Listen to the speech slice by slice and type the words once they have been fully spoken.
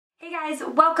Hey guys,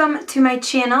 welcome to my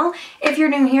channel. If you're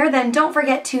new here, then don't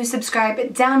forget to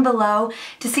subscribe down below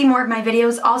to see more of my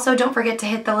videos. Also, don't forget to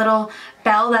hit the little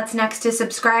bell that's next to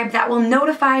subscribe. That will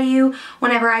notify you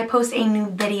whenever I post a new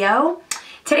video.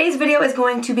 Today's video is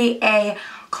going to be a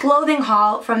clothing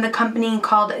haul from the company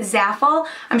called Zaful.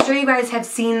 I'm sure you guys have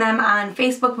seen them on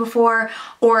Facebook before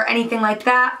or anything like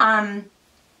that.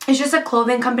 It's just a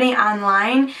clothing company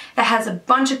online that has a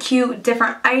bunch of cute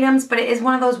different items, but it is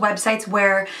one of those websites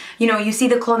where, you know, you see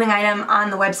the clothing item on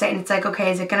the website and it's like,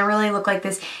 okay, is it gonna really look like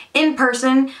this in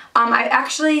person? I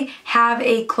actually have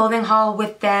a clothing haul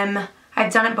with them.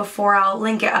 I've done it before. I'll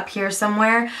link it up here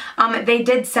somewhere. They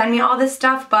did send me all this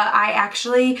stuff, but I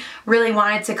actually really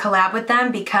wanted to collab with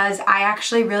them because I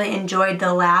actually really enjoyed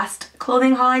the last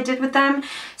clothing haul I did with them.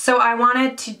 So I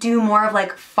wanted to do more of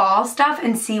like fall stuff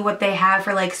and see what they have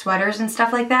for like sweaters and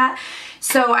stuff like that.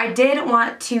 So I did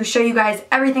want to show you guys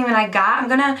everything that I got. I'm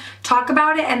gonna talk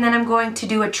about it and then I'm going to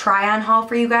do a try-on haul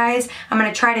for you guys. I'm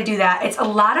gonna try to do that. It's a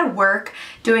lot of work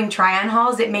doing try-on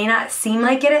hauls. It may not seem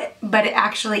like it, but it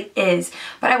actually is.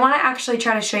 But I wanna actually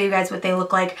try to show you guys what they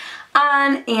look like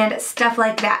on and stuff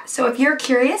like that. So if you're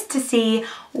curious to see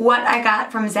what I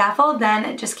got from Zaful,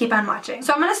 then just keep on watching.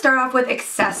 So I'm gonna start off with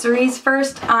accessories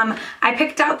first. I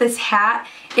picked out this hat.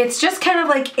 It's just kind of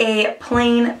like a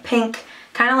plain pink,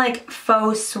 kind of like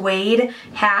faux suede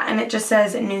hat, and it just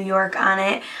says New York on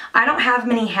it. I don't have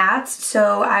many hats,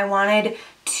 so I wanted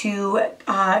to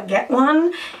get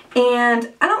one,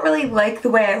 and I don't really like the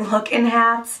way I look in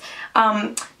hats.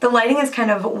 The lighting is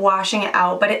kind of washing it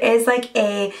out, but it is like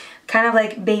a kind of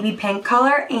like baby pink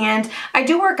color, and I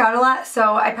do work out a lot,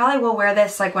 so I probably will wear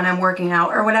this like when I'm working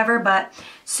out or whatever, but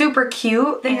super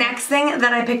cute. The next thing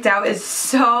that I picked out is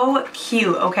so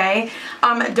cute, okay?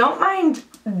 Don't mind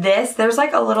this. There's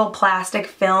like a little plastic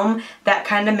film that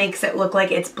kind of makes it look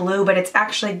like it's blue, but it's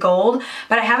actually gold,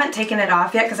 but I haven't taken it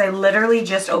off yet because I literally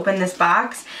just opened this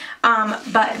box.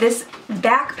 But this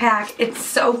backpack, it's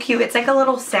so cute. It's like a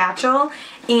little satchel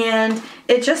and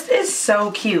it just is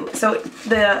so cute. So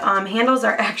the handles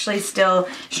are actually still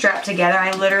strapped together.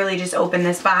 I literally just opened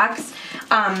this box.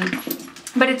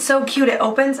 But it's so cute. It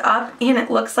opens up and it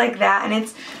looks like that, and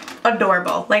it's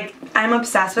adorable. Like, I'm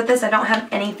obsessed with this. I don't have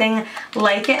anything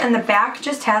like it, and the back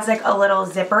just has like a little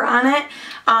zipper on it.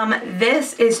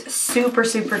 This is super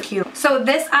cute. So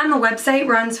this on the website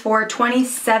runs for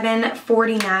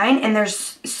 $27.49, and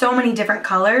there's so many different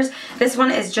colors. This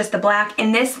one is just the black,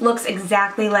 and this looks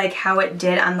exactly like how it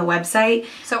did on the website.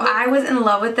 So I was in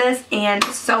love with this and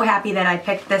so happy that I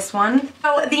picked this one.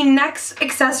 So the next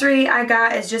accessory I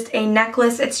got is just a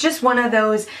necklace. It's just one of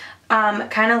those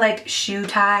kind of like shoe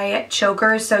tie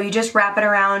chokers, so you just wrap it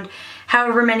around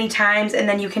however many times and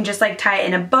then you can just like tie it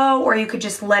in a bow, or you could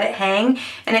just let it hang,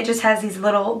 and it just has these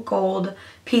little gold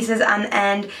pieces on the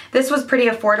end. This was pretty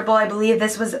affordable. I believe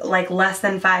this was like less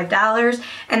than $5,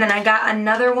 and then I got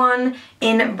another one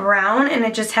in brown, and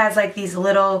it just has like these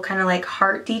little kind of like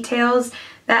heart details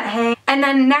that hang. And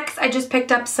then next I just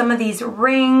picked up some of these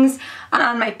rings.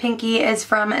 On my pinky is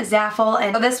from Zaful,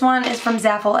 and this one is from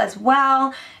Zaful as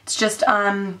well. It's just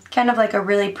kind of like a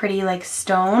really pretty like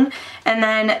stone. And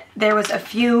then there was a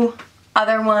few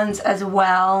other ones as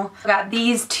well. I got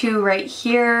these two right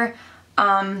here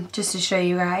just to show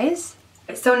you guys.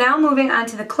 So now moving on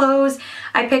to the clothes,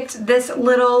 I picked this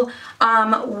little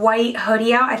white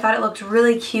hoodie out. I thought it looked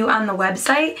really cute on the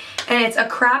website, and it's a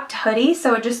cropped hoodie,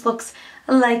 so it just looks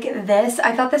like this.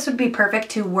 I thought this would be perfect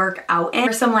to work out in,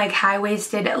 or some like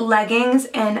high-waisted leggings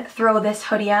and throw this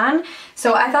hoodie on.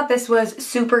 So I thought this was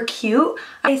super cute.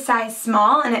 A size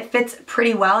small, and it fits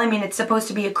pretty well. I mean, it's supposed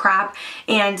to be a crop,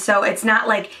 and so it's not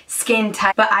like skin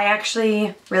tight, but I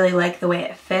actually really like the way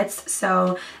it fits.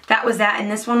 So that was that, and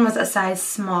this one was a size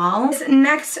small. This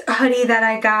next hoodie that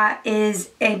I got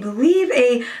is, I believe,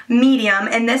 a medium,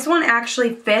 and this one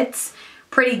actually fits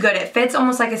pretty good. It fits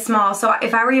almost like a small, so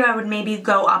if I were you, I would maybe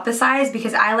go up a size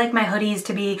because I like my hoodies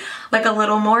to be like a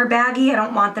little more baggy. I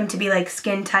don't want them to be like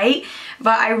skin tight,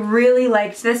 but I really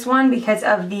liked this one because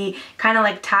of the kind of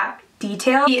like top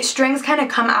detail. The strings kind of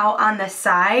come out on the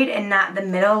side and not the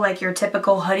middle like your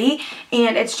typical hoodie,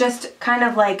 and it's just kind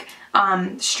of like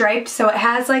striped, so it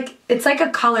has like, it's like a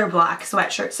color block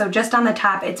sweatshirt. So just on the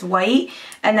top it's white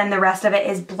and then the rest of it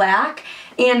is black,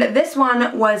 and this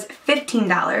one was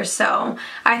 $15, so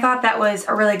I thought that was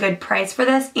a really good price for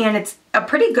this, and it's a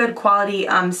pretty good quality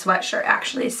sweatshirt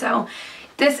actually. So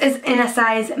this is in a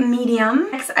size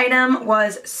medium. Next item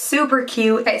was super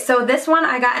cute. Okay, so this one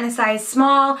I got in a size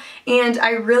small, and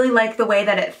I really like the way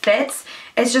that it fits.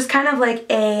 It's just kind of like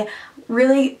a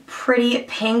really pretty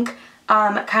pink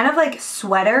kind of like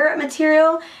sweater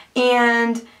material,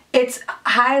 and It's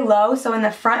high-low, so in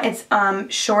the front it's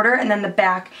shorter, and then the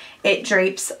back it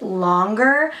drapes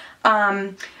longer.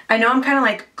 I know I'm kind of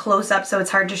like close up, so it's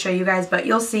hard to show you guys, but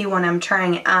you'll see when I'm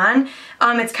trying it on.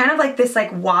 It's kind of like this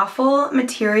like waffle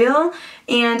material,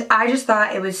 and I just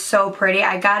thought it was so pretty.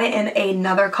 I got it in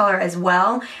another color as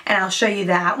well, and I'll show you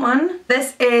that one.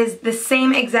 This is the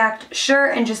same exact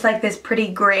shirt in just like this pretty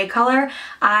gray color.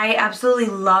 I absolutely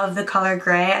love the color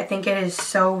gray. I think it is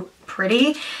so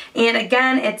pretty. And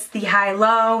again, it's the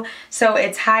high-low, so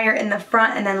it's higher in the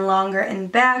front and then longer in the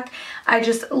back. I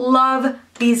just love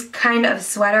these kind of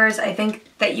sweaters. I think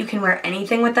that you can wear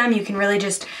anything with them. You can really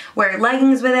just wear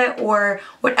leggings with it or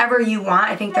whatever you want.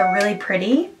 I think they're really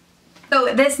pretty.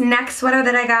 So this next sweater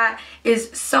that I got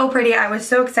is so pretty. I was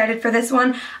so excited for this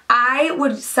one. I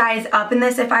would size up in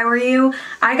this if I were you.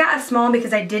 I got a small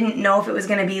because I didn't know if it was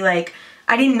going to be like,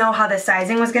 I didn't know how the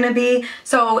sizing was going to be.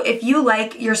 So if you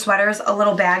like your sweaters a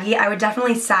little baggy, I would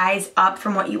definitely size up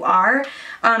from what you are.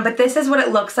 But this is what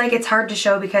it looks like. It's hard to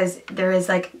show because there is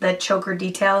like the choker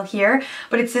detail here.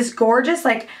 But it's this gorgeous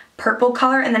like purple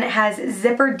color, and then it has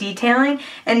zipper detailing,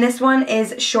 and this one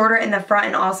is shorter in the front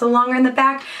and also longer in the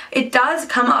back. It does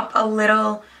come up a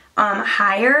little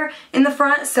higher in the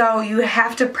front, so you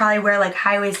have to probably wear like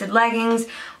high-waisted leggings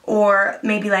or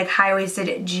maybe like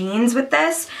high-waisted jeans with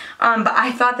this. But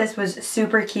I thought this was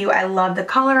super cute. I love the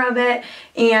color of it,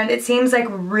 and it seems like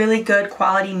really good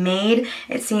quality made.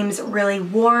 It seems really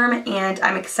warm, and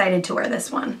I'm excited to wear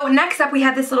this one. So next up we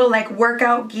have this little like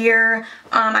workout gear.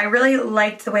 I really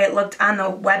liked the way it looked on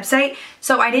the website,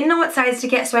 so I didn't know what size to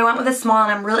get, so I went with a small,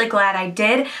 and I'm really glad I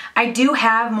did. I do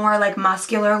have more like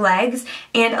muscular legs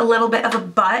and a little bit of a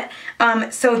butt,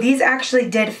 so these actually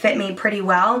did fit me pretty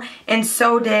well, and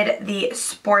so did the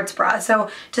sports bra. So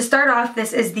to start off,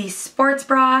 this is the sports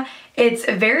bra. It's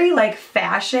very like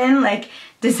fashion like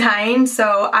design,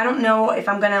 so I don't know if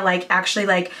I'm gonna like actually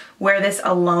like wear this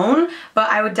alone, but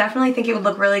I would definitely think it would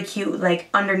look really cute like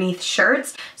underneath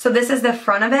shirts. So this is the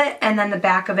front of it, and then the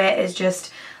back of it is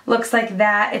just looks like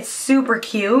that. It's super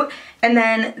cute. And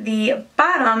then the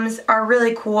bottoms are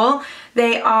really cool.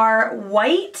 They are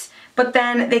white, but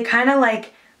then they kind of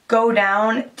like go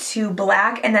down to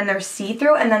black, and then they're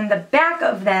see-through, and then the back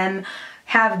of them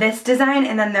have this design,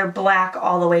 and then they're black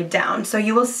all the way down. So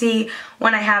you will see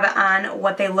when I have it on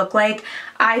what they look like.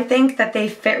 I think that they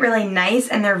fit really nice,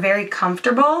 and they're very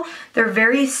comfortable. They're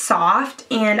very soft,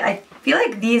 and I feel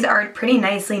like these are pretty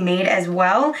nicely made as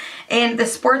well. And the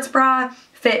sports bra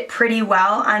fit pretty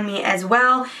well on me as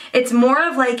well. It's more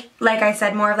of like I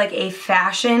said, more of like a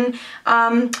fashion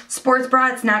sports bra.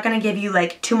 It's not gonna give you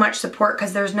like too much support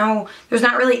because there's not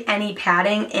really any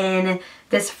padding in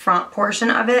this front portion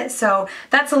of it, so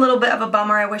that's a little bit of a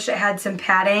bummer. I wish it had some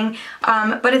padding,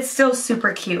 but it's still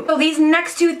super cute. So these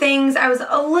next two things I was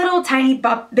a little tiny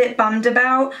bit bummed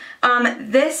about.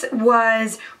 This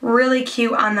was really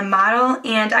cute on the model,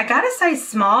 and I got a size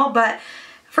small, but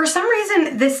for some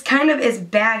reason this kind of is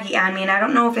baggy on me, and I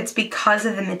don't know if it's because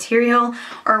of the material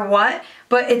or what,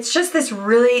 but it's just this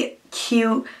really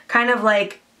cute kind of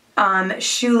like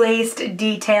shoelaced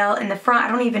detail in the front. I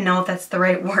don't even know if that's the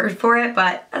right word for it,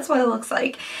 but that's what it looks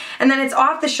like. And then it's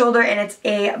off the shoulder, and it's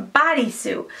a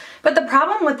bodysuit. But the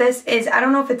problem with this is, I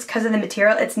don't know if it's because of the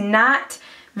material, it's not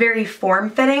very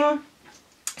form-fitting.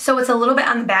 So it's a little bit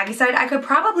on the baggy side. I could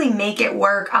probably make it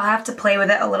work. I'll have to play with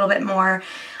it a little bit more.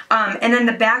 And then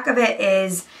the back of it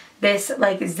is this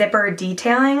like zipper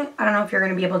detailing. I don't know if you're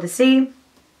going to be able to see.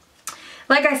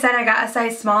 Like I said, I got a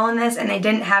size small in this, and they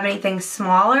didn't have anything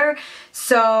smaller.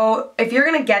 So if you're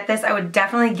gonna get this, I would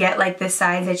definitely get like the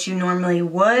size that you normally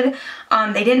would.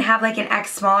 They didn't have like an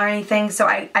X small or anything, so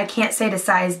I can't say to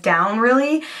size down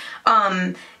really.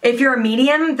 If you're a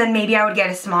medium, then maybe I would get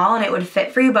a small and it would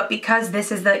fit for you, but because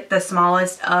this is the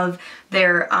smallest of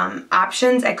their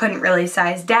options, I couldn't really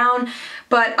size down.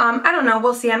 But I don't know,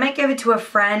 we'll see. I might give it to a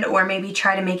friend or maybe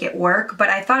try to make it work, but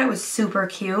I thought it was super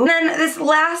cute. And then this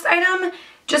last item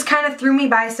just kind of threw me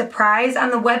by surprise. On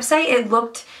the website, it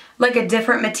looked like a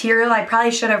different material. I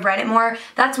probably should have read it more.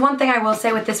 That's one thing I will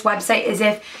say with this website is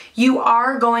if you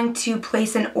are going to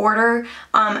place an order,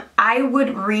 I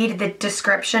would read the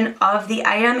description of the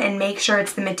item and make sure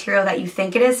it's the material that you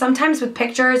think it is. Sometimes with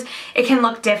pictures, it can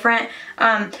look different.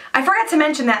 I forgot to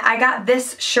mention that I got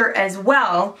this shirt as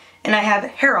well, and I have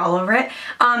hair all over it.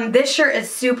 This shirt is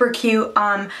super cute.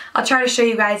 I'll try to show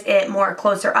you guys it more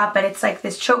closer up, but it's like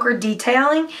this choker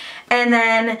detailing, and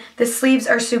then the sleeves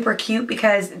are super cute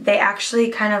because they actually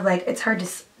kind of like, it's hard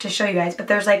to show you guys, but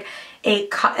there's like a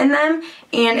cut in them,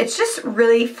 and it's just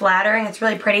really flattering. It's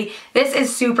really pretty. This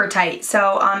is super tight,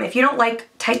 so if you don't like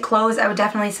tight clothes, I would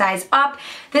definitely size up.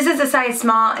 This is a size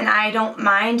small, and I don't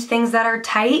mind things that are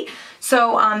tight,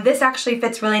 so this actually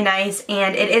fits really nice,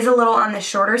 and it is a little on the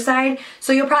shorter side,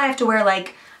 so you'll probably have to wear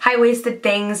like high-waisted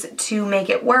things to make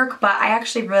it work, but I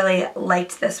actually really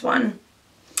liked this one.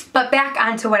 But back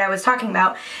onto what I was talking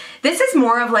about. This is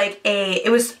more of like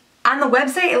it was on the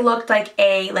website, it looked like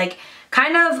a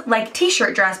kind of like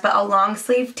t-shirt dress, but a long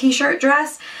sleeve t-shirt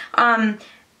dress.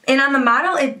 And on the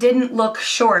model, it didn't look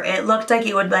short. It looked like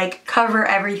it would like cover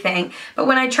everything. But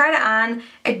when I tried it on,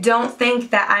 I don't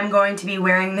think that I'm going to be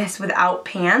wearing this without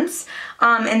pants.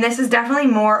 And this is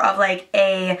definitely more of like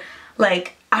a, I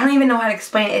don't even know how to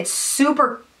explain it. It's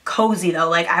super cozy though.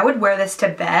 Like, I would wear this to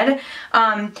bed.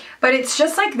 But it's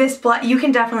just like this, you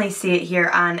can definitely see it here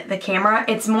on the camera.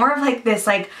 It's more of like this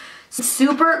like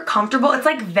super comfortable. It's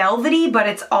like velvety, but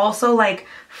it's also like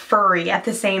furry at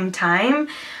the same time.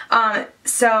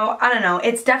 So I don't know.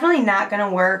 It's definitely not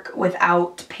gonna work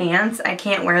without pants. I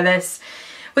can't wear this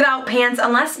without pants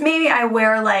unless maybe I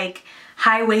wear like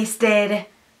high-waisted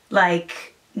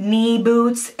like knee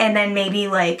boots, and then maybe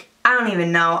like, I don't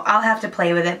even know. I'll have to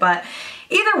play with it, but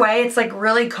either way, it's like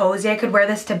really cozy. I could wear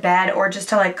this to bed or just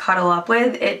to like cuddle up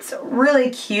with. It's really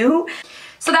cute.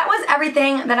 So that was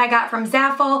everything that I got from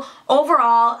Zaful.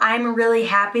 Overall, I'm really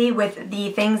happy with the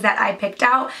things that I picked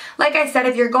out. Like I said,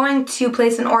 if you're going to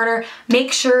place an order,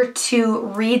 make sure to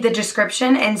read the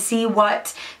description and see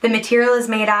what the material is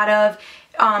made out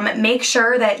of. Make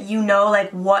sure that you know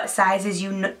like what sizes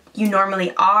you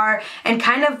normally are, and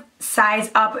kind of size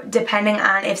up depending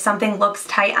on if something looks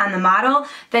tight on the model,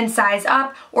 then size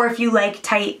up, or if you like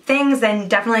tight things, then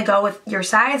definitely go with your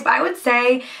size. But I would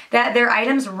say that their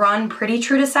items run pretty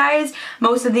true to size.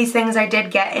 Most of these things I did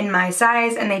get in my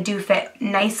size, and they do fit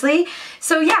nicely.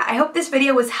 So yeah, I hope this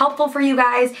video was helpful for you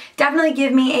guys. Definitely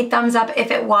give me a thumbs up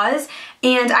if it was,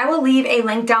 and I will leave a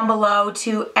link down below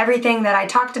to everything that I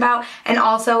talked about, and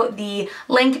also the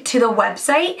link to the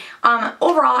website.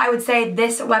 Overall, I would say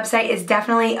this website is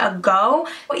definitely a go.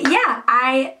 But yeah,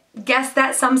 I guess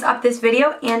that sums up this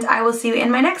video, and I will see you in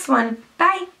my next one.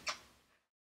 Bye!